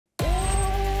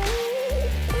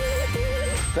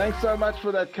Thanks so much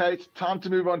for that, Kate. Time to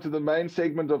move on to the main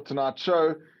segment of tonight's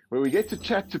show, where we get to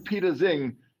chat to Peter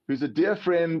Xing, who's a dear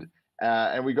friend,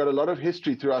 and we got a lot of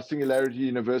history through our Singularity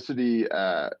University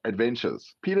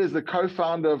adventures. Peter is the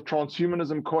co-founder of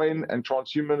Transhumanism Coin and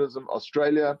Transhumanism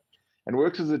Australia, and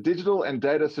works as a digital and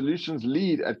data solutions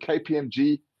lead at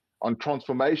KPMG on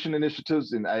transformation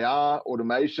initiatives in AI,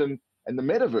 automation, and the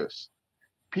metaverse.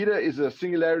 Peter is a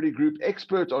Singularity Group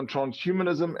Expert on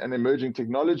Transhumanism and Emerging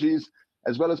Technologies,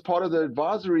 as well as part of the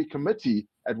advisory committee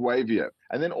at Wavio.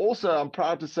 And then also, I'm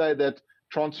proud to say that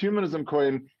Transhumanism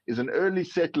Coin is an early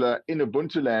settler in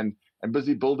Ubuntuland and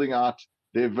busy building out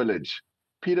their village.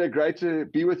 Peter, great to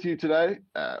be with you today,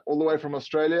 all the way from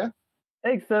Australia.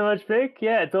 Thanks so much, Vic.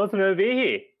 Yeah, it's awesome to be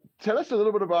here. Tell us a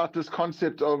little bit about this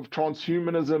concept of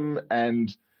transhumanism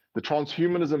and the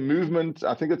transhumanism movement.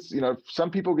 I think it's, some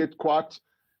people get quite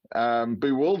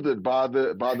bewildered by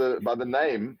the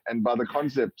name and by the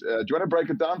concept. Do you want to break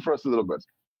it down for us a little bit?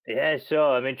 Yeah,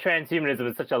 sure. I mean, transhumanism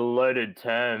is such a loaded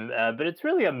term, but it's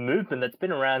really a movement that's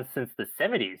been around since the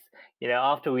 70s.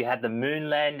 After we had the moon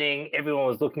landing, everyone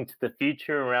was looking to the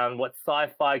future around what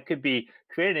sci-fi could be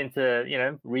created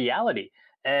into, reality.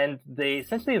 And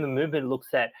essentially the movement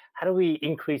looks at how do we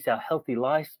increase our healthy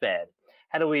lifespan?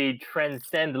 How do we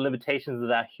transcend the limitations of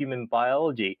our human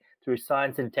biology through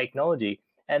science and technology?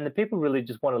 And the people really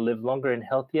just want to live longer and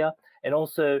healthier, and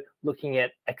also looking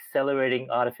at accelerating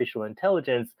artificial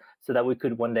intelligence so that we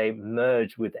could one day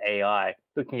merge with AI,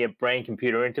 looking at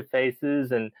brain-computer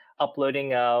interfaces and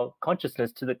uploading our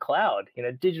consciousness to the cloud,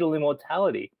 digital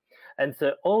immortality. And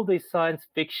so all these science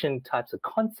fiction types of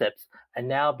concepts are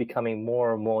now becoming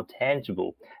more and more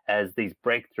tangible as these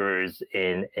breakthroughs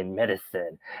in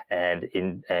medicine and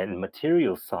in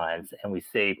material science. And we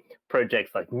see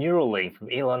projects like Neuralink from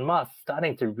Elon Musk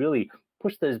starting to really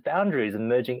push those boundaries of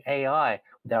merging AI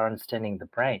with our understanding of the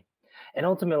brain. And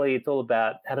ultimately, it's all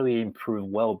about how do we improve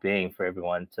well-being for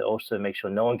everyone to also make sure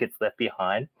no one gets left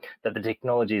behind, that the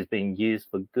technology is being used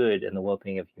for good and the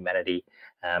well-being of humanity.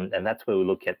 And that's where we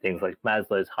look at things like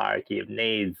Maslow's hierarchy of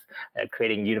needs,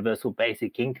 creating universal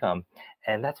basic income.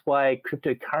 And that's why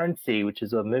cryptocurrency, which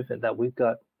is a movement that we've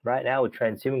got right now with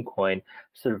Transhuman Coin,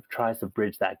 sort of tries to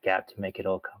bridge that gap to make it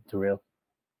all come to real.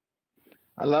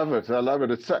 I love it.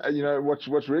 It's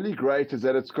what's really great is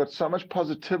that it's got so much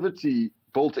positivity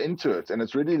built into it, and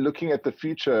it's really looking at the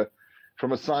future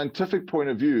from a scientific point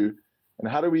of view, and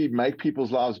how do we make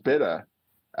people's lives better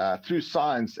through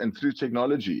science and through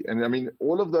technology. And I mean,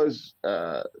 all of those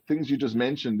things you just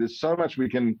mentioned, there's so much we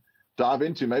can dive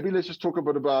into. Maybe let's just talk a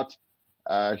bit about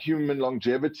human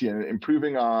longevity and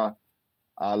improving our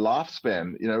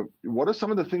lifespan. What are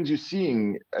some of the things you're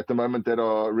seeing at the moment that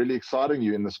are really exciting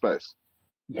you in the space?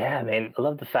 Yeah, I mean, I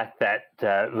love the fact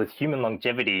that with human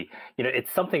longevity,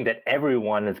 it's something that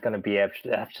everyone is going to be able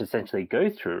to have to essentially go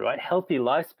through, right? Healthy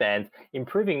lifespans,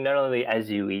 improving not only as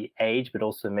you age, but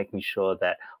also making sure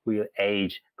that we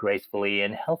age gracefully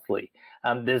and healthily.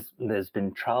 There's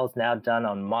been trials now done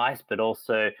on mice, but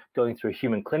also going through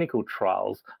human clinical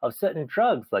trials of certain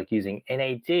drugs, like using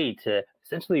NAD to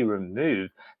essentially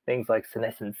remove things like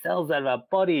senescent cells out of our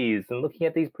bodies, and looking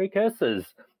at these precursors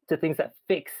to things that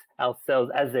fix our cells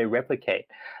as they replicate.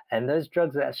 And those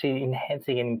drugs are actually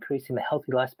enhancing and increasing the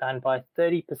healthy lifespan by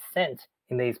 30%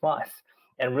 in these mice.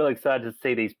 And I'm really excited to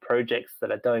see these projects that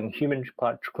are doing human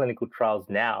clinical trials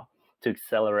now to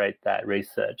accelerate that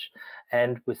research.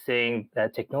 And we're seeing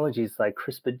technologies like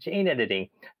CRISPR gene editing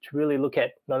to really look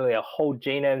at not only a whole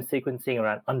genome sequencing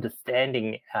around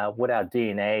understanding what our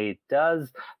DNA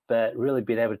does, but really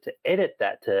being able to edit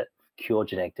that to cure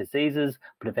genetic diseases,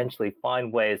 but eventually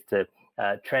find ways to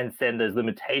transcend those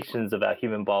limitations of our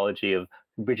human biology of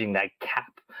bridging that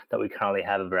gap that we currently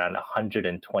have of around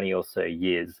 120 or so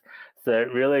years. So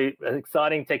really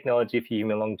exciting technology for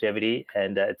human longevity,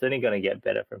 and it's only going to get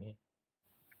better from here.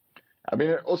 I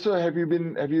mean, also, I've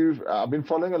been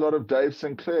following a lot of Dave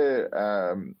Sinclair,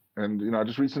 and I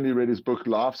just recently read his book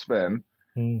Lifespan.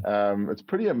 It's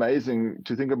pretty amazing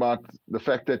to think about the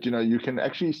fact that you can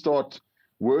actually start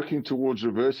working towards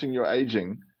reversing your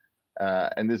aging,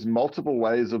 and there's multiple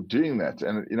ways of doing that.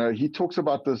 And he talks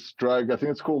about this drug. I think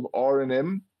it's called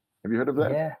R&M. Have you heard of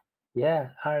that? Yeah,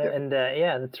 R&M, and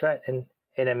yeah, that's right, and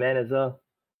NMN as well.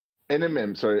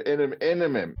 NMM.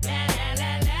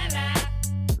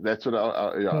 That's what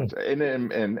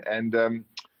NMN, and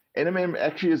NMM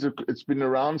actually it's been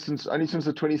around since the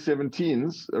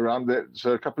 2017s, around that,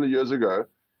 so a couple of years ago.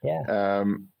 Yeah.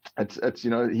 It's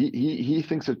he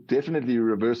thinks it definitely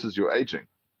reverses your aging.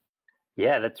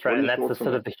 Yeah, that's What right. are And your that's the thoughts on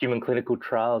sort that? of the human clinical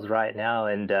trials right now.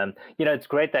 And, it's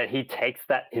great that he takes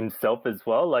that himself as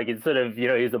well. Like it's sort of,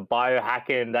 he's a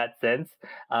biohacker in that sense.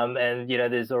 And,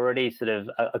 there's already sort of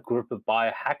a group of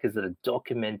biohackers that are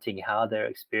documenting how they're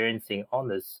experiencing on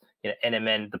this,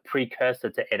 NMN, the precursor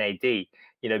to NAD,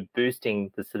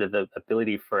 boosting the sort of the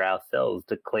ability for our cells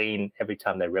to clean every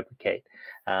time they replicate.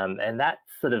 And that's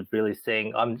sort of really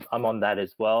seeing, I'm on that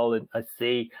as well. And I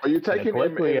see, Are you taking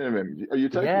colloquially, NMM? Are you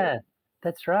taking it? yeah.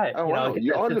 That's right. Oh, I wow. get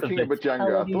You that are sense of looking a bit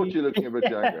younger. I thought vitality. you were looking a bit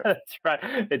Yeah, younger. that's right.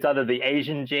 It's either the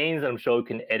Asian genes, I'm sure we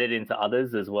can edit into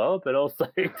others as well, but also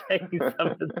taking some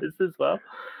of this as well.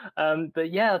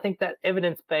 But yeah, I think that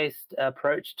evidence-based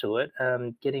approach to it,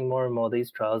 getting more and more of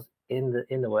these trials in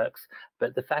the works.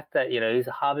 But the fact that he's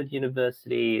a Harvard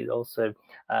University, also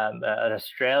an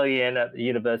Australian at the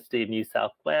University of New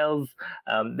South Wales.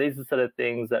 These are sort of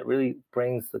things that really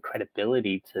brings the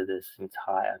credibility to this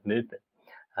entire movement.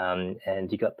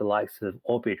 And you got the likes of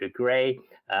Aubrey de Grey,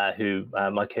 who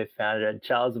my co-founder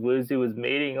Charles Wuzu was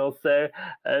meeting also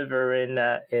over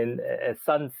in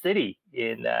Sun City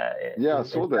in I saw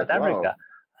South that. Africa.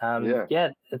 Wow. Yeah,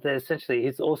 essentially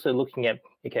he's also looking at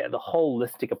the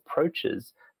holistic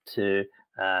approaches to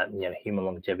human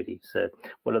longevity. So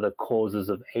what are the causes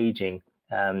of aging?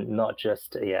 Not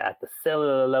just at the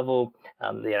cellular level,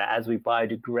 as we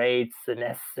biodegrade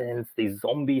senescence, these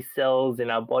zombie cells in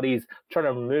our bodies, trying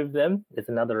to remove them is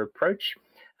another approach.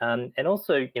 And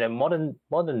also,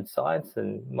 modern science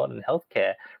and modern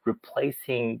healthcare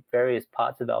replacing various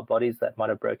parts of our bodies that might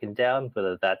have broken down,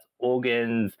 whether that's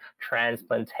organs,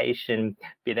 transplantation,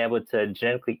 being able to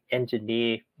genetically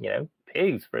engineer,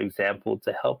 pigs, for example,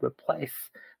 to help replace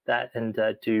that and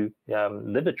do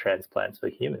liver transplants for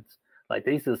humans. Like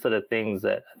these are the sort of things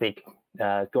that I think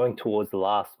going towards the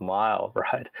last mile,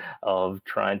 right, of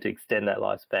trying to extend that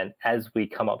lifespan as we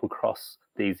come up across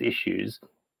these issues,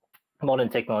 modern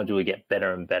technology will get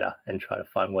better and better and try to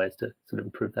find ways to sort of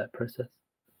improve that process.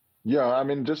 Yeah, I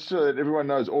mean, just so that everyone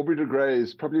knows, Aubrey de Grey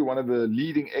is probably one of the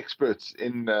leading experts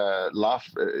in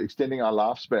extending our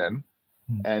lifespan.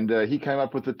 And he came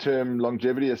up with the term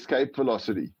longevity escape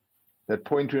velocity, that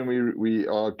point when we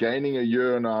are gaining a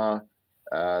year on our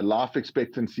life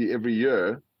expectancy every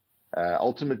year,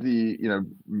 ultimately,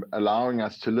 allowing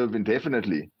us to live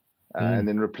indefinitely, and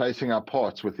then replacing our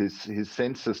parts with his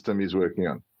sense system he's working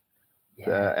on.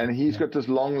 And he's got this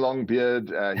long beard.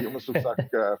 He almost looks like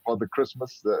Father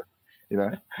Christmas.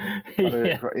 Quite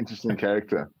an interesting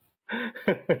character.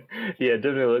 Yeah,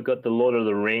 definitely got the Lord of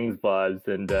the Rings vibes,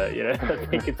 and I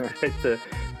think it's great to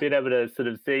being able to sort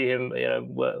of see him,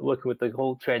 working with the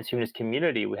whole transhumanist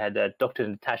community. We had Dr.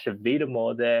 Natasha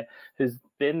Wiedemore there, who's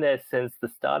been there since the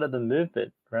start of the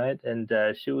movement, right? And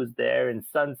she was there in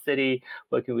Sun City,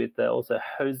 working with also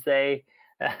Jose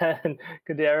and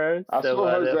Cordero. I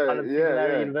saw Jose.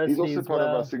 Yeah. He's also part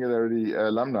of our Singularity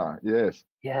alumni. Yes.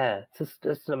 Yeah, it's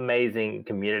just an amazing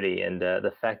community, and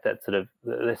the fact that sort of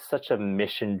there's such a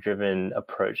mission-driven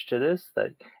approach to this that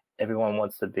everyone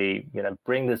wants to be,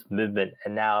 bring this movement,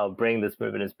 and now bring this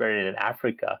movement and spread it in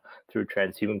Africa through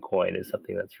Transhuman Coin is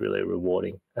something that's really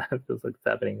rewarding. It feels like it's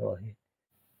happening all here.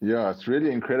 Yeah, it's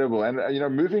really incredible. And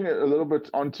moving a little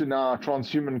bit onto now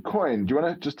Transhuman Coin. Do you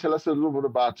want to just tell us a little bit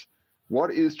about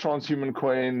what is Transhuman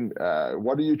Coin?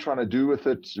 What are you trying to do with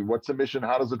it? What's the mission?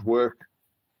 How does it work?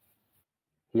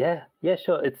 Yeah,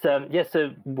 sure. It's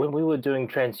so when we were doing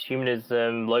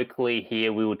transhumanism locally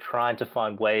here, we were trying to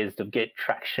find ways to get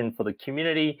traction for the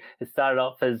community. It started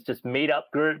off as just meetup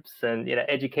groups and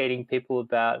educating people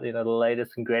about the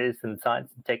latest and greatest in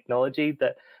science and technology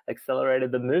that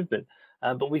accelerated the movement.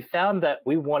 But we found that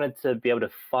we wanted to be able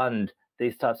to fund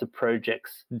these types of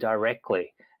projects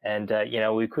directly. And,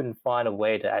 we couldn't find a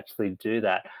way to actually do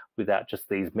that without just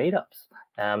these meetups.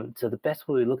 So the best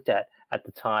way we looked at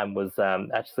the time was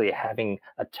actually having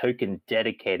a token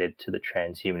dedicated to the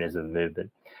transhumanism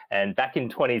movement. And back in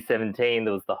 2017,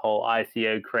 there was the whole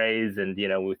ICO craze, and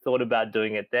we thought about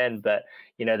doing it then, but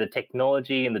the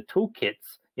technology and the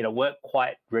toolkits weren't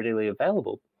quite readily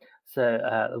available.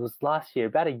 So it was last year,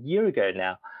 about a year ago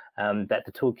now, that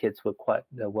the toolkits were quite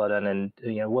well done. And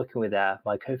working with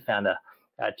my co-founder,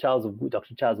 Dr.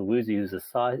 Charles Wuzu, who's a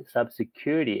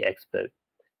cybersecurity expert,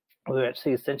 we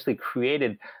actually essentially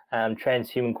created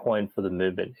Transhuman Coin for the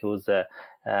movement. It was a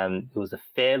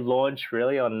fair launch,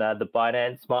 really, on the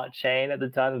Binance Smart Chain at the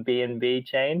time, the BNB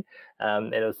chain.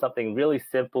 And it was something really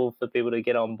simple for people to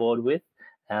get on board with.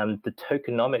 The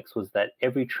tokenomics was that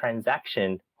every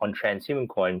transaction on Transhuman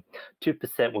Coin,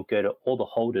 2% will go to all the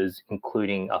holders,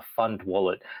 including a fund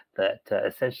wallet that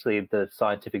essentially the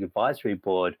scientific advisory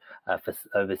board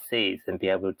oversees and be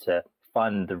able to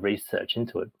fund the research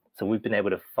into it. So we've been able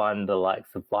to fund the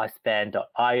likes of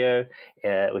Lifespan.io,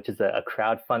 which is a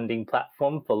crowdfunding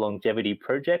platform for longevity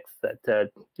projects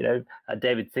that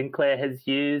David Sinclair has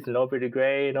used, and Aubrey de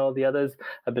Grey and all the others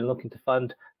have been looking to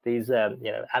fund these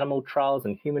animal trials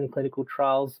and human clinical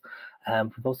trials.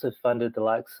 We've also funded the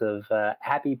likes of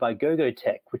Abby by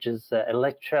GoGoTech, which is an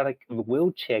electronic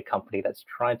wheelchair company that's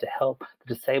trying to help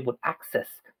the disabled access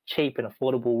cheap and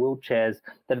affordable wheelchairs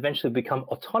that eventually become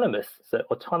autonomous. So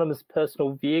autonomous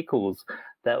personal vehicles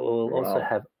that will also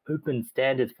have open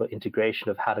standards for integration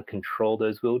of how to control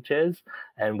those wheelchairs,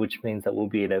 and which means that we'll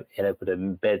be able to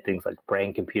embed things like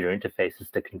brain-computer interfaces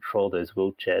to control those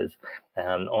wheelchairs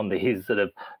on his sort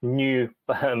of new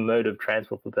mode of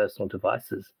transport for personal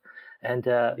devices. And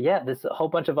there's a whole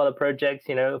bunch of other projects,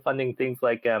 funding things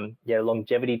like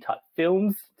longevity type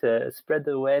films to spread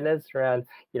the awareness around,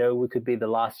 we could be the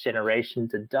last generation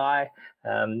to die.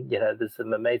 There's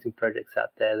some amazing projects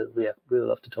out there that we really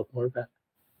love to talk more about.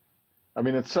 I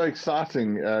mean, it's so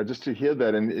exciting just to hear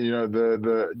that, and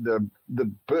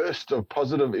the burst of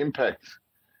positive impact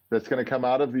that's going to come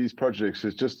out of these projects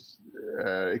is just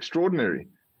extraordinary.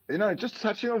 Just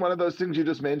touching on one of those things you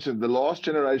just mentioned, the last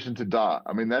generation to die.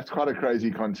 I mean, that's quite a crazy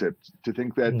concept to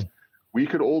think that we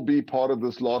could all be part of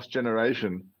this last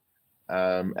generation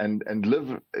and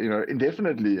live,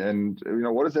 indefinitely. And,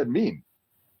 what does that mean?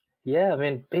 Yeah, I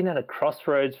mean, being at a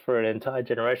crossroads for an entire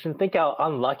generation, think how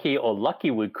unlucky or lucky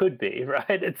we could be,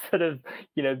 right? It's sort of,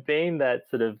 being that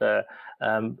sort of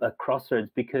a crossroads,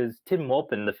 because Tim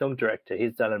Maupin, the film director,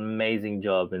 he's done an amazing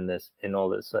job in all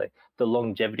this, like the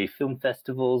longevity film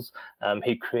festivals.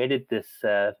 He created this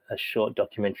a short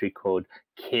documentary called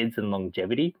Kids and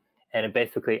Longevity, and it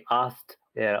basically asked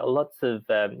lots of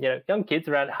young kids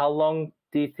around, how long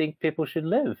do you think people should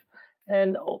live?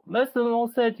 And most of them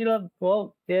all said,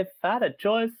 well, if I had a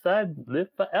choice, I'd live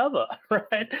forever,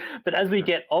 right? But as we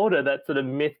get older, that sort of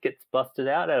myth gets busted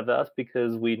out of us,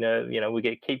 because we know, we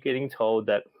keep getting told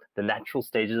that the natural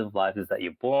stages of life is that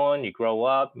you're born, you grow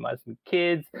up, you might have some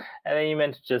kids, and then you're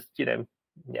meant to just,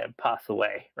 pass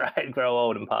away, right? Grow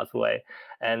old and pass away.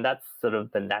 And that's sort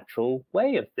of the natural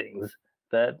way of things.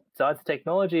 But science and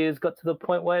technology has got to the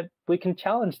point where we can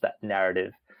challenge that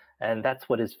narrative. And that's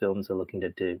what his films are looking to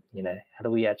do. How do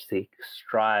we actually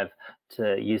strive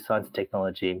to use science and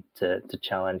technology to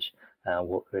challenge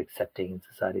what we're accepting in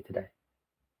society today?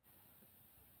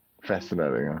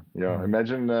 Fascinating. Yeah.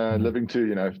 Imagine living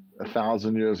to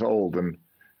 1,000 years old, and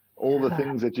all the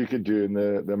things that you could do, and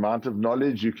the amount of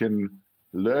knowledge you can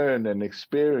learn and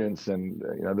experience, and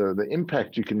the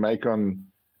impact you can make on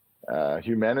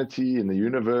humanity and the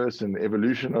universe and the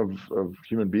evolution of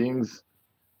human beings.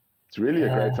 It's really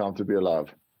a great time to be alive.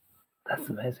 That's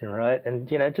amazing, right? And,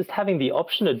 just having the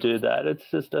option to do that, it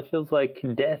feels like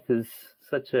death is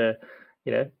such a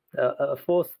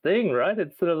forced thing, right?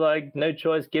 It's sort of like no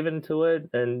choice given to it.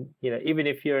 And, even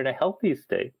if you're in a healthy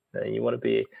state, you want to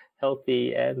be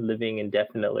healthy and living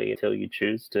indefinitely until you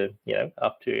choose to,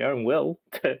 up to your own will,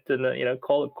 to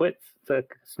call it quits. It's a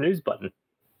snooze button.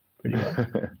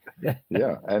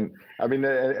 Yeah, and I mean,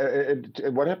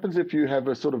 what happens if you have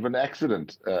a sort of an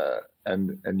accident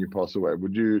and you pass away?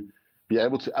 Would you be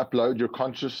able to upload your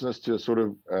consciousness to a sort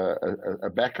of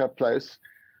a backup place,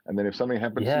 and then if something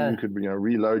happens to you, you could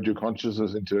reload your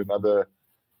consciousness into another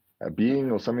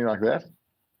being or something like that?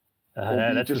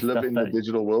 Or you just live in the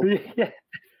digital world? Yeah.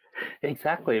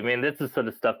 Exactly. I mean, this is sort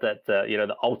of stuff that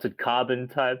the altered carbon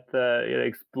type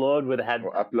explored, where they had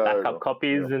backup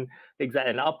copies and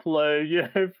upload,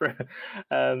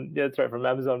 that's right, from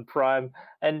Amazon Prime.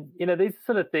 And these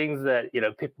sort of things that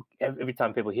people, every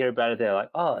time people hear about it, they're like,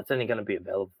 oh, it's only going to be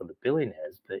available for the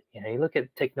billionaires. But you look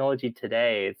at technology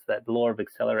today, it's that law of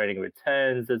accelerating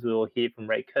returns, as we all hear from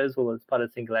Ray Kurzweil as part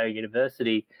of Singularity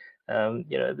University.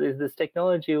 This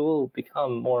technology will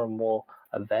become more and more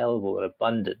available and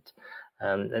abundant.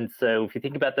 And so if you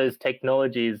think about those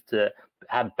technologies to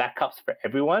have backups for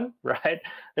everyone, right?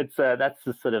 It's that's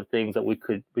the sort of things that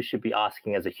we should be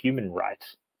asking as a human right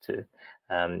to.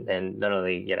 And not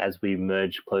only as we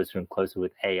merge closer and closer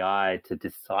with AI to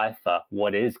decipher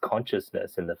what is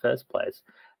consciousness in the first place,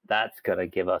 that's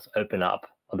going to open up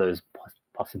those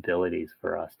possibilities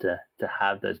for us to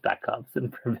have those backups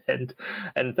and prevent.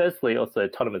 And firstly, also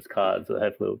autonomous cars will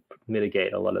hopefully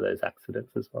mitigate a lot of those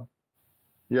accidents as well.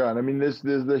 Yeah, and I mean, there's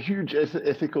the huge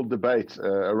ethical debate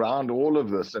around all of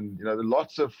this, and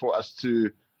lots of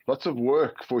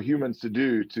work for humans to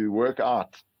do to work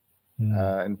out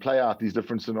and play out these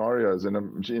different scenarios, and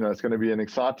it's going to be an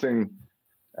exciting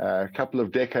couple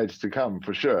of decades to come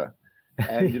for sure.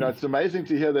 And it's amazing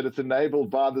to hear that it's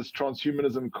enabled by this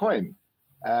transhumanism coin.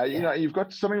 You've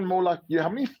got something more like how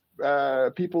many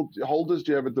people holders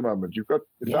do you have at the moment? You've got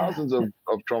thousands of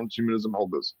transhumanism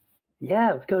holders.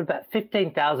 Yeah, we've got about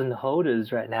 15,000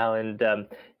 holders right now, and a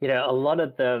lot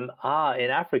of them are in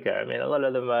Africa. I mean, a lot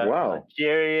of them are from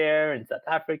Nigeria and South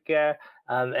Africa,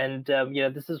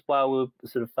 this is why we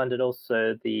sort of funded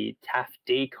also the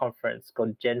TAFD conference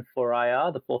called Gen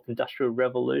 4IR, the Fourth Industrial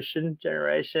Revolution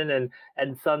Generation,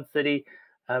 and Sun City.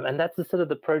 And that's the sort of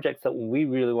the projects that we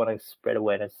really want to spread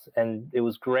awareness. And it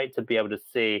was great to be able to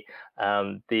see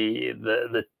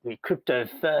the crypto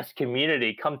first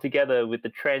community come together with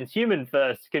the transhuman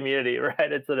first community,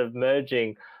 right? It's sort of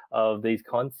merging of these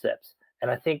concepts. And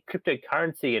I think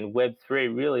cryptocurrency and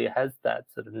Web3 really has that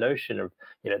sort of notion of,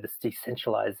 this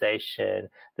decentralization,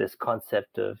 this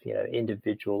concept of,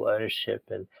 individual ownership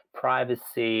and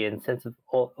privacy and sense of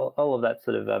all of that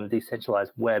sort of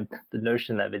decentralized web, the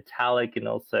notion that Vitalik and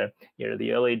also,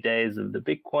 the early days of the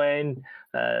Bitcoin,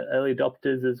 early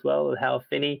adopters as well, and Hal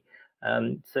Finney.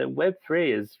 So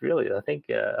Web3 is really, I think,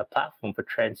 a platform for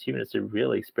transhumanists to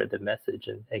really spread the message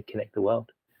and connect the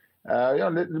world.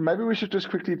 Maybe we should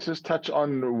just quickly touch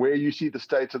on where you see the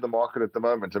state of the market at the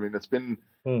moment. I mean, it's been,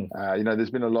 there's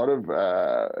been a lot of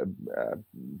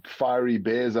fiery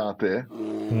bears out there,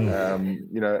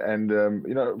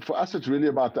 for us, it's really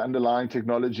about the underlying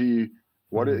technology,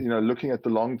 looking at the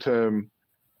long term,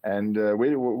 and where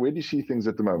do you see things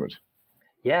at the moment?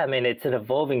 Yeah, I mean, it's an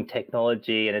evolving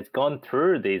technology, and it's gone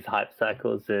through these hype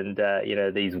cycles and,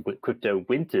 these crypto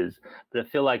winters. But I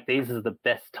feel like these are the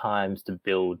best times to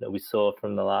build. That we saw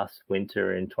from the last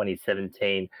winter in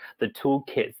 2017. The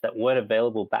toolkits that weren't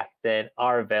available back then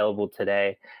are available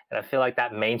today. And I feel like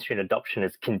that mainstream adoption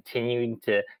is continuing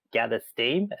to gather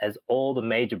steam as all the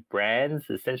major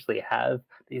brands essentially have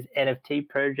these NFT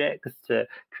projects to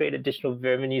create additional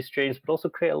revenue streams, but also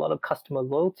create a lot of customer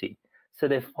loyalty. So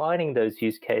they're finding those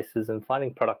use cases and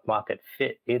finding product market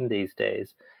fit in these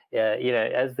days.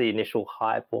 As the initial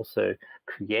hype also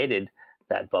created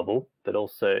that bubble, but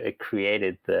also it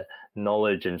created the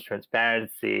knowledge and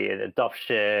transparency and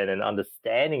adoption and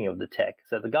understanding of the tech.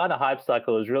 So the Gartner hype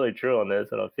cycle is really true on this,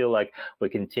 and I feel like we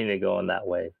continue to go on that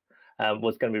wave.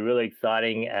 What's going to be really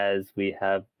exciting as we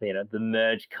have, the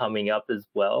merge coming up as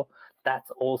well.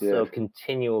 That's also a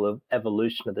continual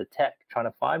evolution of the tech, trying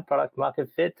to find product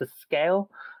market fit to scale,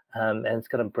 and it's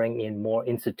going to bring in more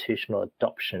institutional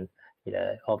adoption,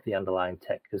 of the underlying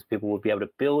tech, because people will be able to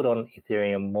build on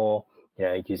Ethereum more,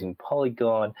 using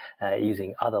Polygon,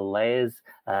 using other layers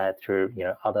through,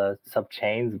 other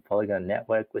subchains of Polygon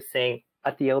network. We're seeing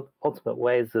at the ultimate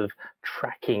ways of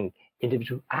tracking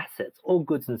individual assets, all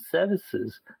goods and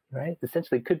services, right?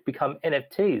 Essentially could become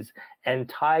NFTs and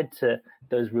tied to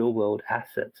those real world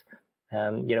assets.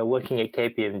 Working at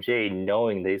KPMG,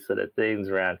 knowing these sort of things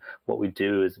around what we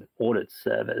do as an audit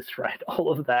service, right?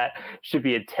 All of that should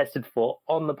be attested for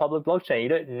on the public blockchain. You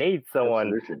don't need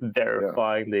someone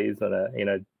verifying these on a,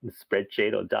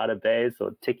 spreadsheet or database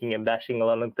or ticking and bashing a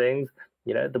lot of things.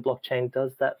 The blockchain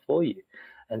does that for you.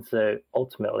 And so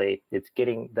ultimately, it's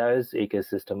getting those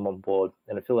ecosystem on board.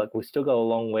 And I feel like we still got a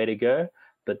long way to go,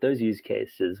 but those use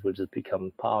cases will just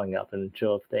become piling up, and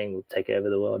sure thing will take over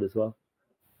the world as well.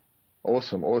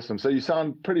 Awesome. So you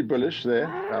sound pretty bullish there,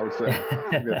 I would say. I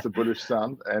think that's a bullish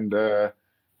sound, and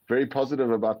very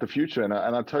positive about the future. And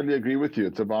I totally agree with you.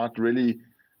 It's about really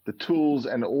the tools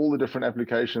and all the different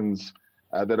applications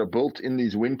that are built in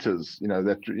these winters,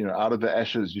 that, out of the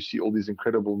ashes, you see all these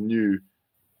incredible new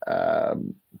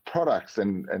products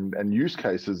and use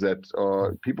cases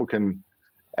that people can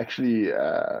actually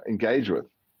engage with.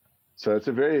 So it's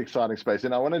a very exciting space.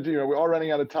 And I want to do, we are running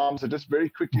out of time, so just very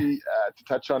quickly to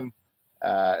touch on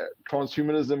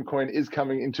transhumanism coin is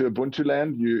coming into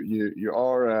Ubuntuland. You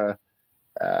are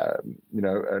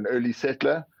an early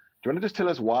settler. Do you want to just tell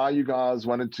us why you guys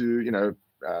wanted to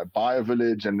buy a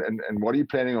village, and what are you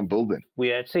planning on building?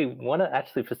 We actually want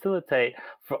to facilitate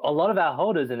for a lot of our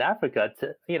holders in Africa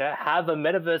to have a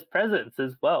metaverse presence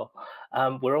as well.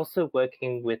 We're also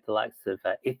working with the likes of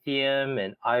Ethereum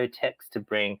and IoTex to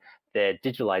bring their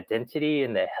digital identity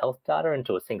and their health data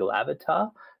into a single avatar.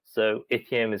 So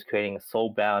Ethereum is creating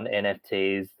soul-bound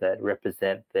NFTs that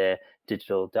represent their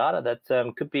digital data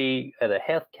that could be either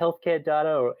healthcare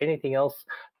data or anything else,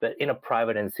 but in a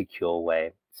private and secure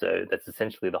way. So that's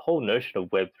essentially the whole notion of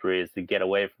Web3, is to get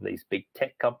away from these big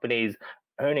tech companies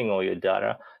owning all your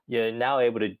data. You're now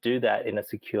able to do that in a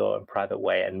secure and private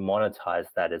way and monetize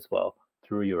that as well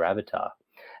through your avatar.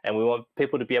 And we want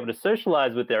people to be able to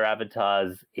socialize with their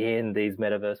avatars in these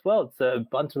metaverse worlds. So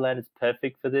Ubuntuland is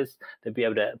perfect for this. They'll be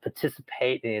able to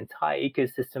participate in the entire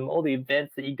ecosystem, all the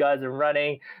events that you guys are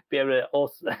running, be able to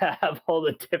also have all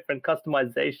the different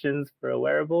customizations for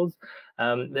wearables.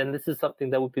 And this is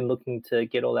something that we've been looking to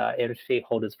get all our NFT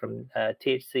holders from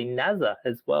THC NASA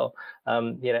as well.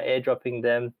 Airdropping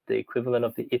them the equivalent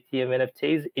of the Ethereum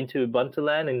NFTs into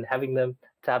Ubuntuland and having them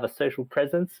to have a social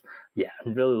presence. Yeah,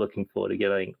 I'm really looking forward to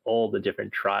getting all the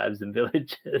different tribes and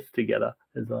villages together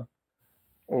as well.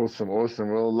 Awesome.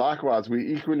 Well, likewise, we're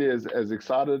equally as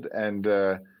excited. And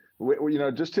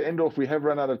just to end off, we have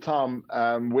run out of time.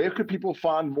 Where could people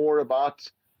find more about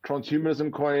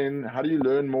Transhumanism Coin? How do you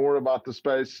learn more about the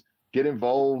space? Get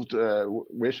involved?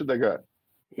 Where should they go?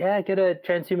 Yeah, go to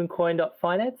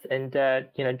transhumancoin.finance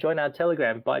and join our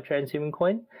Telegram by Transhuman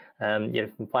Coin.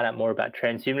 You can find out more about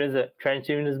transhumanism at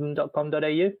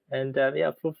transhumanism.com.au, and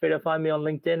feel free to find me on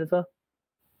LinkedIn as well.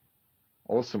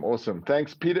 Awesome.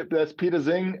 Thanks, Peter. That's Peter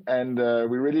Xing, and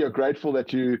we really are grateful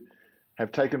that you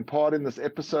have taken part in this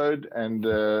episode, and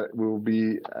we'll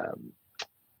be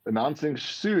announcing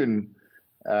soon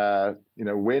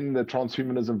when the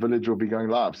Transhumanism Village will be going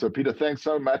live. So, Peter, thanks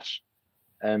so much,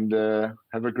 and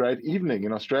have a great evening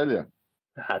in Australia.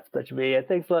 It's a pleasure to be here.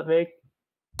 Thanks a lot, Mick.